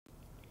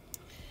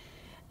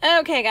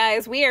Okay,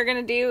 guys, we are going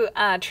to do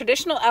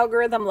traditional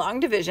algorithm long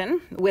division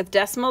with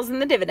decimals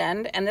and the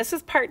dividend, and this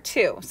is part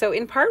 2. So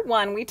in part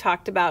 1, we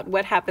talked about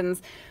what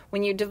happens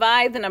when you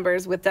divide the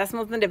numbers with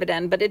decimals and the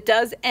dividend, but it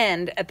does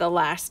end at the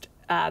last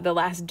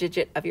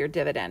digit of your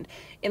dividend.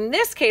 In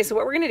this case,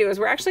 what we're going to do is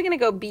we're actually going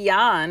to go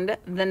beyond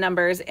the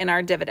numbers in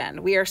our dividend.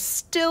 We are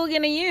still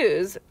going to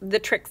use the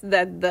tricks,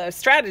 the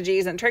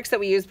strategies and tricks that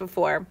we used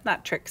before.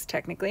 Not tricks,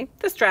 technically,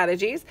 the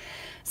strategies.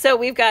 So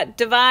we've got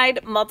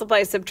divide,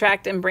 multiply,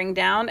 subtract, and bring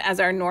down as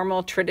our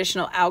normal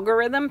traditional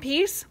algorithm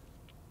piece.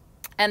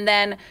 And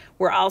then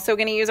we're also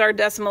going to use our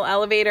decimal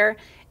elevator.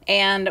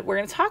 And we're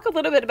going to talk a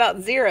little bit about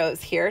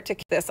zeros here to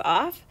kick this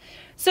off.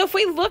 So if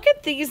we look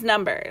at these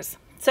numbers,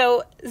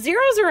 so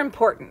zeros are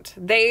important.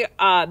 They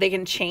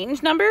can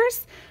change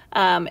numbers,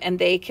 and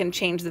they can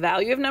change the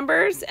value of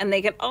numbers, and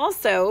they can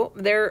also,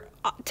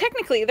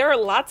 technically there are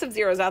lots of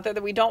zeros out there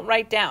that we don't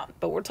write down,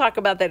 but we'll talk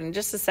about that in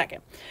just a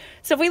second.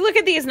 So if we look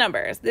at these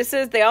numbers,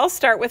 they all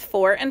start with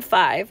 4 and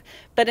 5,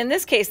 but in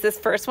this case, this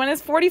first one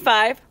is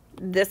 45,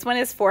 this one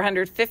is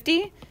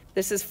 450,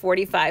 this is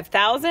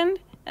 45,000,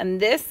 and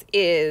this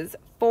is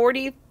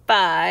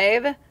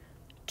 45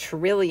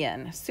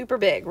 trillion. Super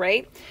big,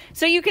 right?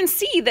 So you can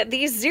see that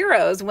these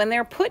zeros, when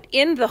they're put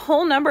in the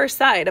whole number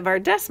side of our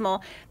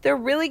decimal, they're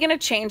really going to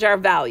change our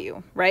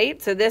value,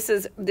 right? So this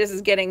is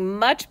getting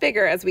much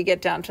bigger as we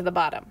get down to the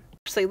bottom.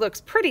 Actually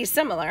looks pretty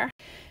similar.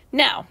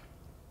 Now,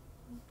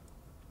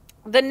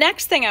 the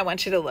next thing I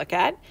want you to look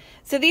at,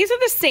 so these are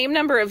the same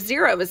number of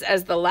zeros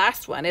as the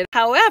last one.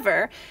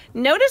 However,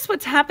 notice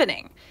what's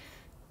happening.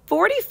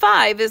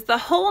 45 is the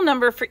whole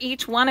number for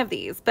each one of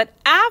these, but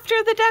after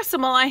the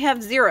decimal, I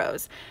have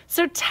zeros.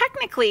 So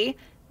technically,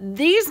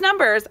 these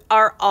numbers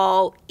are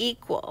all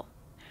equal.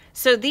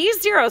 So these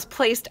zeros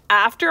placed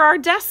after our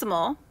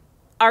decimal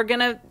are going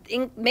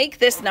to make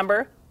this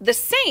number the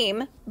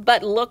same,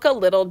 but look a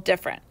little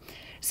different.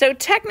 So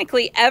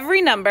technically,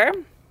 every number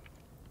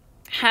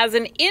has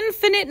an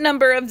infinite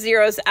number of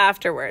zeros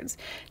afterwards.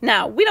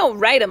 Now, we don't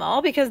write them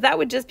all because that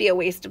would just be a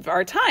waste of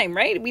our time,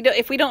 right?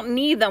 If we don't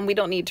need them, we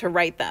don't need to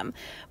write them.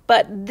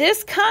 But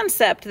this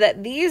concept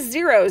that these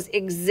zeros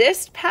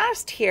exist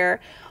past here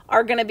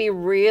are going to be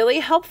really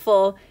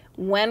helpful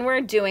when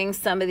we're doing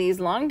some of these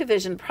long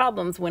division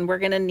problems when we're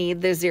going to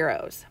need the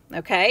zeros,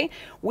 okay?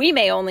 We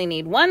may only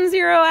need 1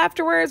 zero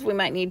afterwards, we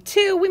might need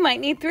 2, we might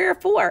need 3 or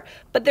 4,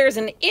 but there's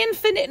an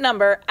infinite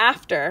number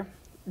after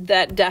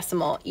that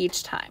decimal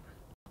each time.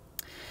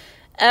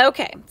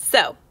 Okay,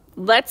 so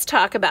let's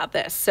talk about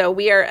this. So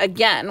we are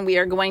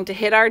going to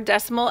hit our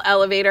decimal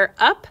elevator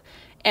up,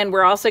 and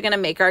we're also going to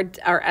make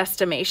our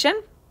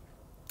estimation.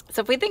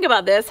 So if we think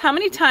about this, how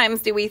many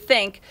times do we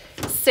think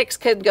 6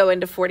 could go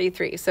into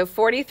 43? So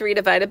 43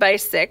 divided by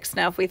 6.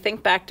 Now if we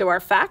think back to our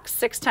facts,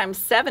 6 times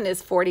 7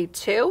 is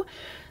 42.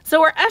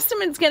 So our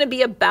estimate is going to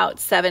be about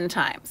 7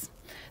 times.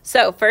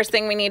 So first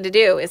thing we need to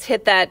do is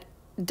hit that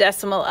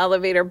decimal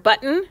elevator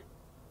button.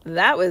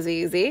 That was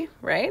easy,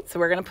 right? So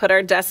we're going to put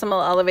our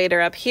decimal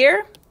elevator up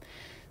here.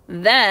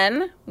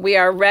 Then we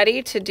are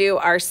ready to do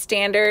our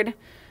standard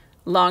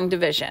long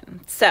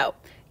division. So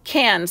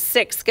can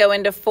 6 go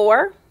into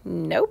 4?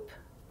 Nope.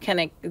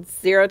 Can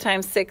 0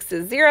 times 6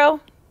 is 0.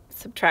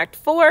 Subtract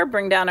 4,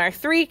 bring down our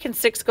 3. Can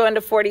 6 go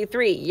into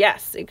 43?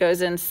 Yes, it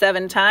goes in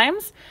 7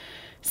 times.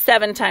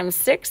 7 times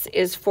 6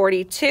 is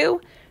 42.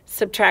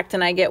 Subtract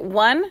and I get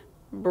 1.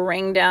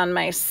 Bring down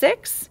my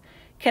 6.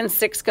 Can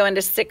 6 go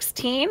into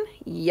 16?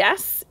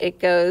 Yes, it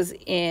goes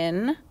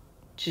in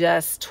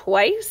just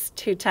twice.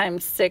 2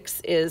 times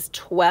 6 is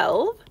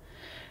 12.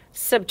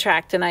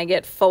 Subtract and I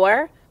get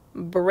 4.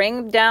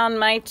 Bring down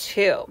my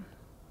 2.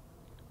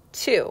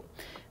 6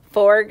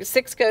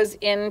 goes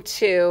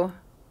into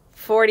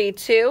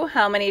 42.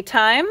 How many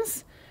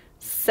times?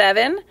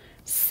 7.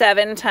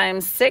 7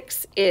 times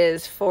 6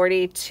 is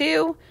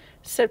 42.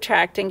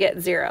 Subtract and get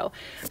 0.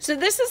 So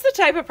this is the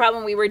type of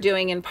problem we were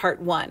doing in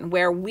part 1,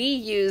 where we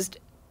used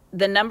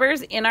the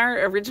numbers in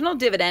our original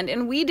dividend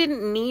and we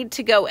didn't need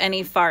to go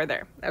any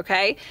farther,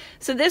 okay?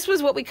 So this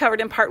was what we covered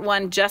in part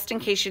 1, just in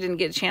case you didn't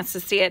get a chance to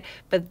see it,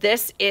 but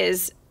this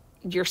is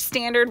your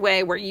standard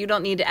way where you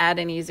don't need to add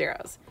any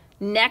zeros.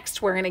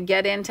 Next, we're gonna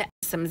get into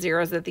some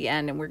zeros at the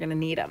end and we're gonna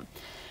need them.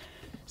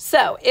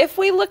 So if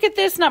we look at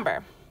this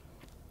number,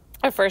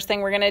 our first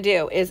thing we're gonna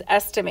do is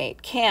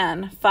estimate,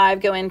 can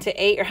 5 go into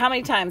 8, or how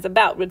many times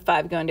about would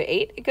 5 go into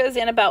 8? It goes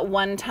in about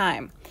 1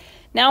 time.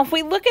 Now, if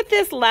we look at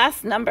this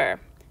last number,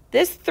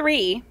 this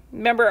 3,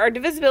 remember our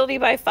divisibility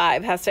by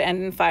 5 has to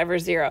end in 5 or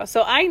 0.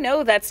 So I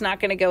know that's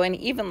not going to go in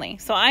evenly.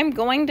 So I'm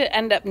going to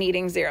end up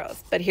needing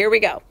zeros. But here we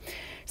go.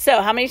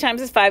 So how many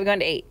times is 5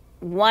 going to 8?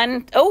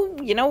 1. Oh,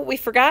 you know what we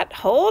forgot?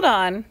 Hold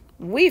on.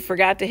 We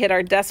forgot to hit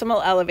our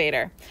decimal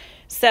elevator.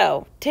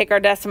 So take our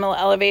decimal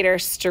elevator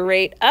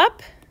straight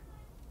up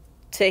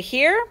to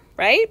here,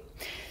 right?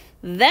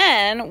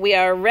 Then we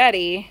are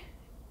ready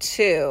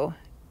to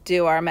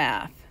do our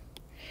math.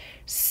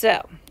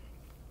 So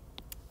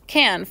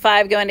can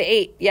 5 go into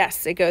 8?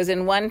 Yes, it goes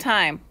in 1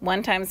 time.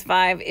 1 times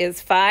 5 is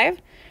 5.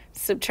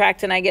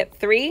 Subtract and I get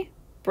 3.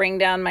 Bring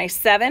down my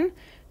 7.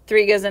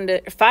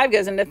 5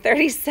 goes into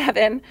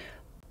 37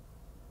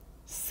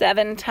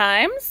 7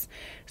 times.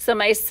 So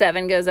my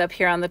 7 goes up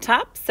here on the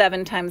top.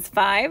 7 times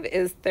 5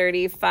 is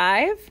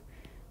 35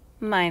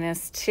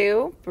 minus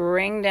 2.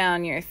 Bring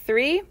down your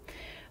 3.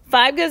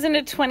 5 goes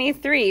into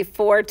 23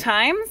 4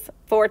 times.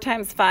 4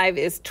 times 5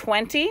 is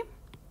 20.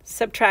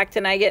 Subtract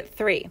and I get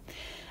 3.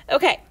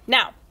 Okay,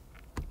 now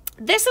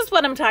this is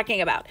what I'm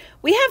talking about.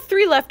 We have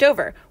 3 left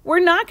over. We're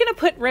not going to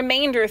put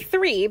remainder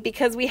 3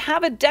 because we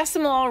have a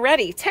decimal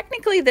already.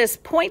 Technically, this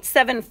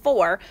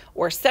 0.74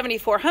 or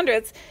 74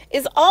 hundredths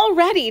is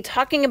already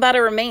talking about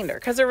a remainder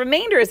because a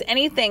remainder is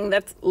anything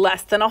that's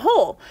less than a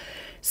whole.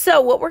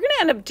 So what we're going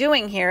to end up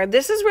doing here,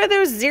 this is where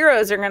those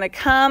zeros are going to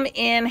come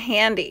in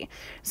handy.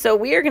 So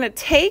we are going to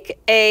take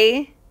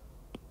a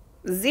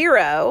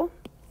 0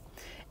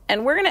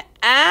 and we're going to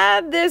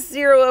add this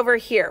 0 over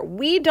here.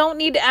 We don't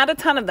need to add a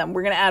ton of them.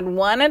 We're going to add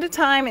 1 at a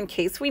time in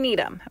case we need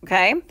them,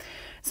 okay?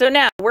 So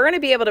now we're going to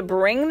be able to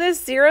bring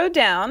this 0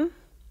 down.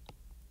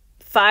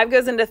 5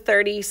 goes into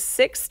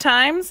 36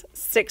 times.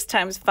 6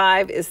 times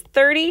 5 is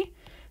 30.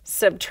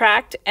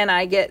 Subtract, and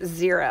I get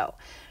 0.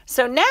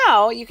 So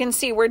now you can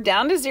see we're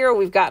down to 0.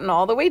 We've gotten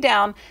all the way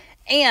down.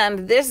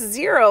 And this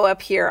 0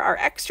 up here, our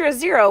extra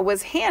 0,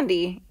 was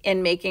handy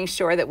in making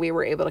sure that we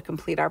were able to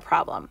complete our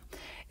problem.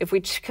 If we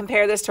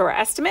compare this to our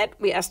estimate,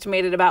 we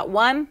estimated about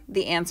 1.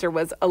 The answer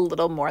was a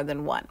little more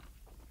than 1.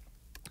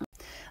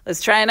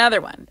 Let's try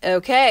another one.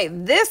 Okay,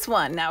 this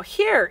one. Now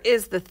here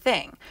is the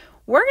thing.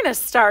 We're going to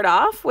start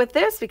off with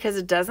this because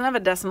it doesn't have a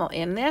decimal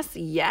in this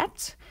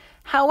yet.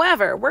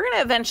 However, we're going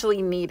to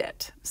eventually need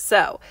it.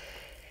 So,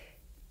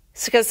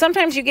 because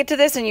sometimes you get to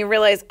this and you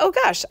realize, oh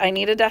gosh, I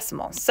need a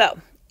decimal. So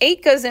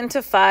 8 goes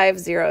into 5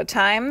 0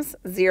 times.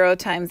 0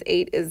 times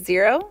 8 is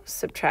 0.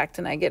 Subtract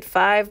and I get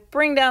 5.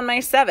 Bring down my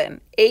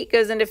 7. 8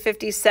 goes into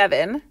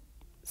 57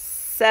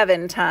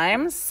 7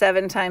 times.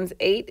 7 times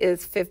 8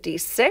 is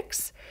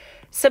 56.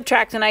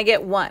 Subtract and I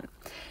get 1.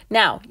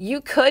 Now, you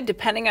could,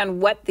 depending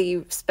on what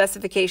the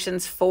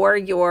specifications for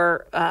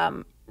your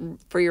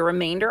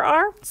remainder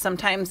are,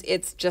 sometimes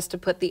it's just to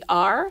put the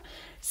R.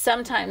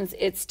 Sometimes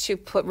it's to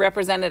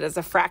represent it as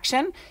a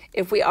fraction.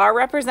 If we are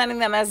representing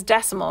them as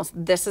decimals,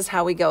 this is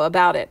how we go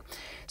about it.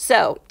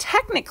 So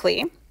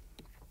technically,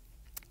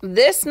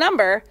 this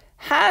number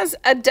has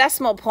a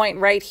decimal point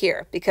right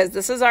here because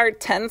this is our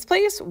tens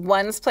place,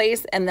 ones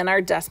place, and then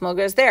our decimal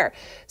goes there.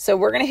 So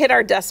we're going to hit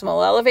our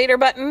decimal elevator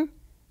button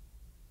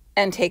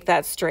and take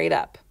that straight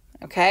up.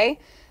 Okay?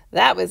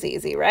 That was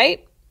easy,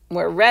 right?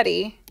 We're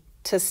ready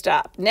to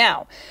stop.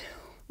 Now,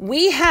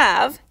 we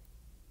have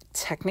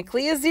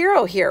technically a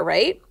 0 here,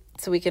 right?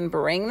 So we can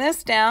bring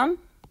this down,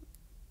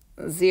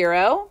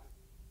 0.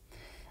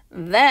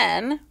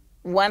 Then,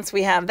 once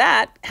we have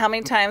that, how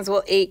many times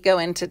will 8 go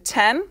into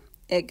 10?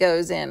 It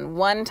goes in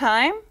 1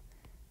 time,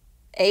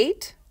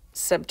 8,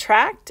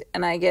 subtract,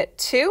 and I get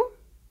 2.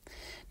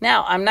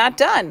 Now, I'm not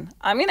done.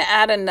 I'm going to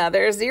add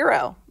another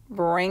 0.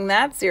 Bring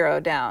that 0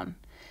 down.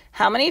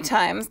 How many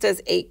times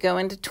does 8 go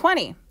into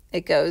 20?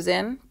 It goes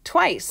in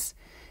twice.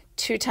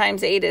 2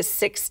 times 8 is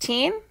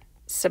 16.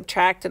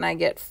 Subtract and I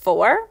get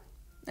 4.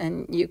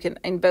 And you can,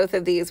 in both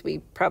of these,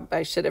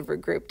 I should have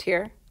regrouped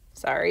here.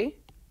 Sorry.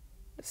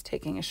 I was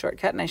taking a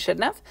shortcut and I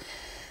shouldn't have.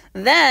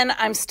 Then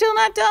I'm still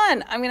not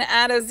done. I'm going to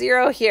add a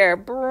 0 here.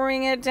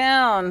 Bring it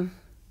down.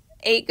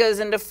 8 goes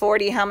into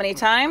 40 how many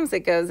times?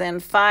 It goes in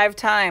 5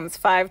 times.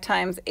 5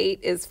 times 8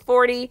 is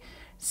 40.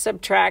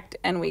 Subtract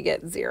and we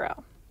get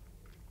 0.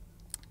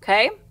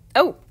 Okay?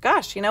 Oh,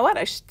 gosh, you know what?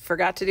 I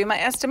forgot to do my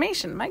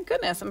estimation. My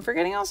goodness, I'm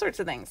forgetting all sorts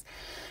of things.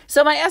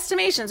 So my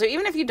estimation, so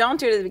even if you don't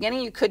do it at the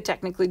beginning, you could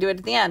technically do it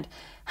at the end.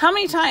 How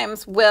many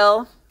times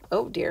will,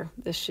 oh dear,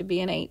 this should be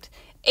an 8.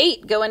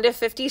 8 go into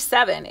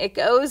 57. It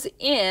goes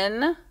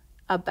in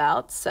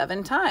about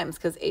 7 times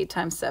because 8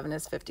 times 7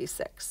 is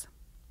 56.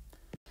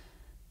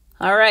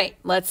 All right,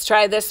 let's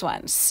try this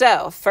one.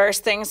 So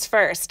first things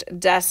first,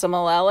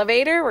 decimal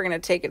elevator. We're going to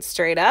take it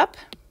straight up.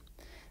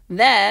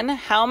 Then,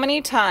 how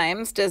many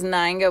times does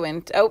 9 go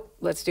into, oh,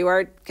 let's do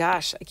our,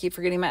 gosh, I keep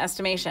forgetting my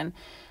estimation.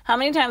 How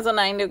many times will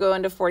 9 go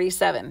into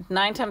 47?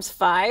 9 times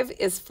 5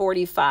 is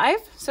 45,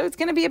 so it's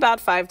going to be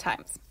about 5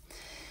 times.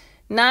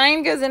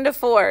 9 goes into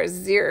 4,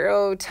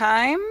 0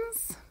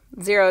 times.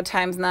 0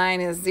 times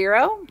 9 is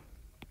 0.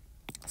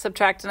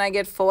 Subtract and I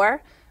get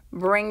 4.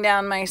 Bring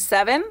down my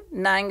 7.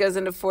 9 goes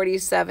into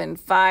 47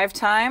 5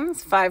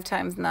 times. 5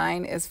 times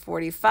 9 is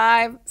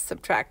 45.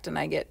 Subtract and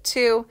I get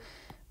 2.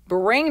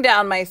 Bring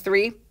down my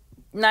 3.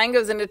 9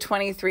 goes into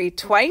 23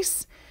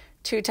 twice.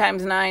 2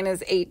 times 9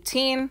 is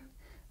 18.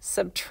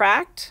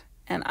 Subtract,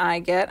 and I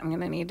get, I'm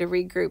going to need to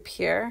regroup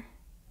here.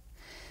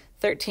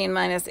 13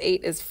 minus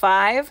 8 is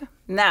 5.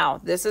 Now,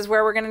 this is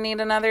where we're going to need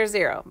another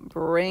 0.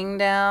 Bring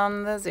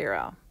down the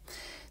 0.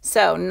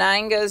 So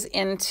 9 goes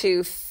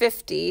into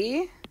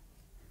 50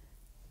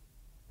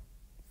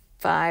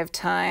 5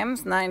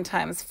 times. 9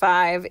 times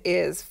 5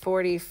 is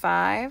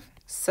 45.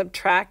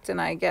 Subtract, and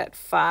I get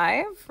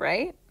 5,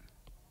 right?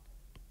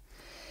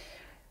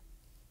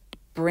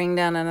 Bring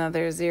down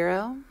another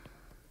 0.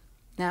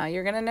 Now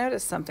you're going to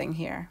notice something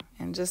here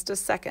in just a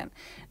second.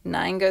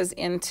 9 goes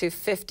into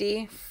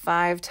 50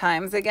 5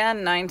 times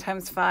again. 9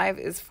 times 5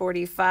 is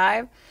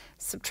 45.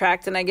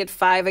 Subtract and I get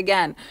 5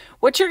 again.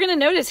 What you're going to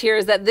notice here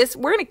is that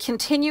we're going to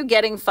continue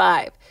getting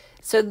 5.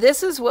 So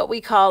this is what we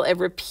call a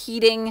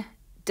repeating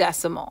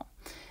decimal,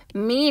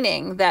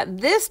 meaning that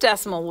this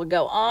decimal will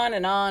go on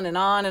and on and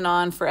on and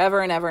on forever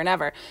and ever and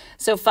ever.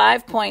 So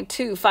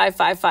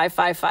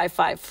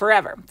 5.2555555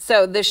 forever.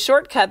 So the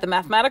shortcut, the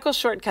mathematical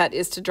shortcut,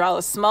 is to draw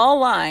a small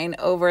line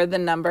over the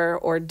number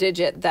or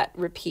digit that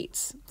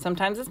repeats.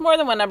 Sometimes it's more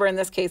than one number. In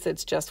this case,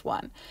 it's just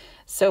one.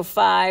 So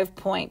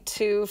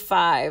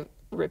 5.25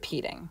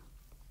 repeating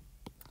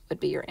would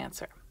be your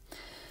answer.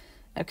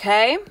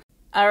 Okay?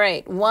 All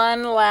right,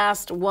 one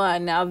last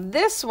one. Now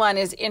this one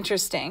is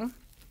interesting.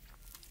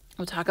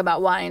 We'll talk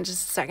about why in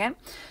just a second.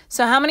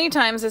 So how many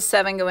times does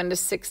 7 go into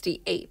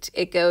 68?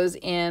 It goes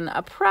in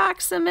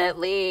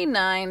approximately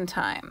 9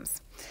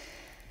 times.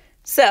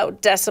 So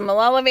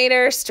decimal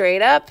elevator,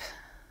 straight up,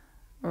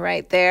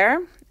 right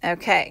there.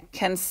 Okay,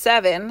 can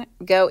 7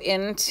 go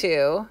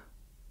into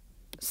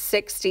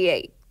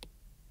 68?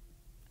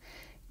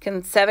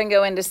 Can 7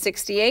 go into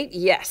 68?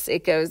 Yes,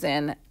 it goes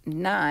in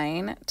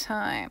 9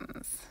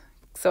 times.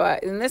 So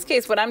in this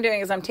case, what I'm doing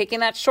is I'm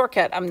taking that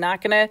shortcut. I'm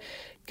not going to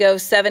go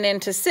 7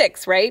 into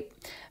 6, right?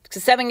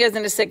 Because 7 goes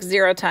into 6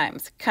 0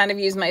 times. Kind of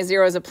use my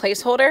 0 as a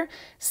placeholder.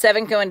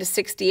 7 go into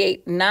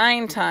 68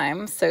 9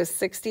 times. So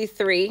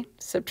 63,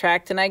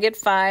 subtract and I get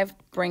 5.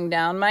 Bring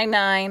down my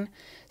 9.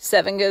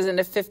 7 goes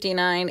into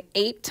 59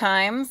 8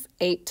 times.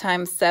 8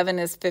 times 7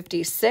 is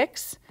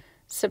 56.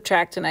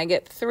 Subtract and I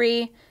get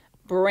 3.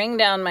 Bring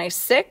down my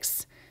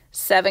 6.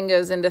 7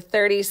 goes into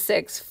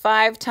 36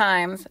 5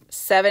 times.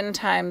 7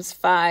 times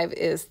 5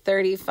 is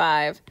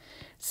 35.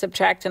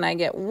 Subtract and I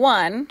get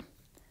 1.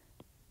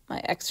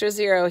 My extra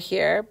 0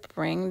 here.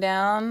 Bring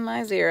down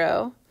my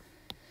 0.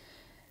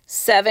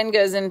 7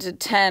 goes into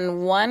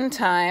 10 1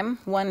 time.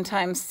 1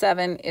 times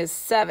 7 is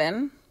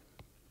 7.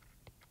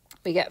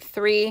 We get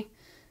 3.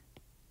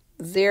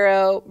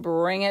 0.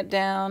 Bring it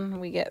down.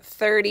 We get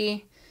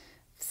 30.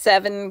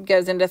 7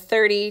 goes into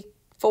 30.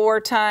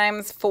 4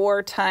 times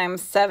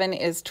 7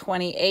 is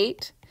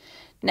 28.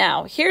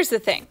 Now, here's the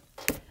thing.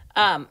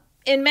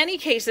 In many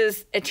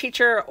cases, a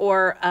teacher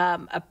or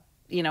a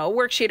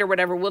worksheet or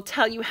whatever will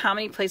tell you how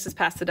many places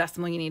past the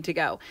decimal you need to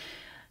go.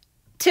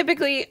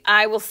 Typically,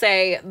 I will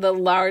say the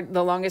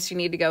longest you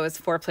need to go is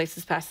 4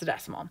 places past the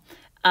decimal.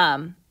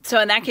 So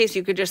in that case,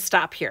 you could just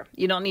stop here.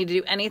 You don't need to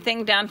do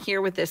anything down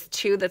here with this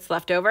 2 that's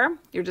left over.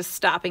 You're just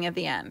stopping at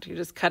the end. You're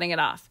just cutting it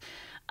off.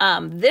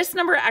 This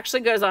number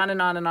actually goes on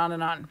and on and on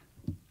and on.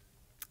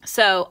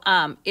 So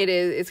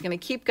it's going to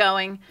keep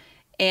going.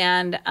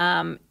 And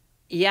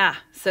yeah,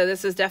 so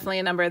this is definitely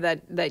a number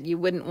that you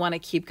wouldn't want to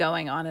keep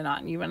going on and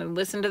on. You want to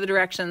listen to the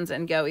directions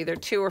and go either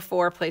 2 or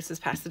 4 places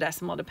past the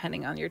decimal,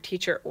 depending on your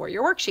teacher or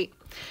your worksheet.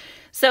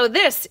 So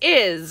this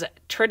is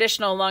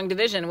traditional long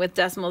division with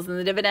decimals in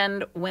the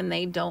dividend when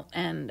they don't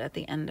end at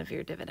the end of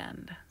your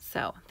dividend.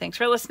 So thanks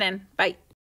for listening. Bye.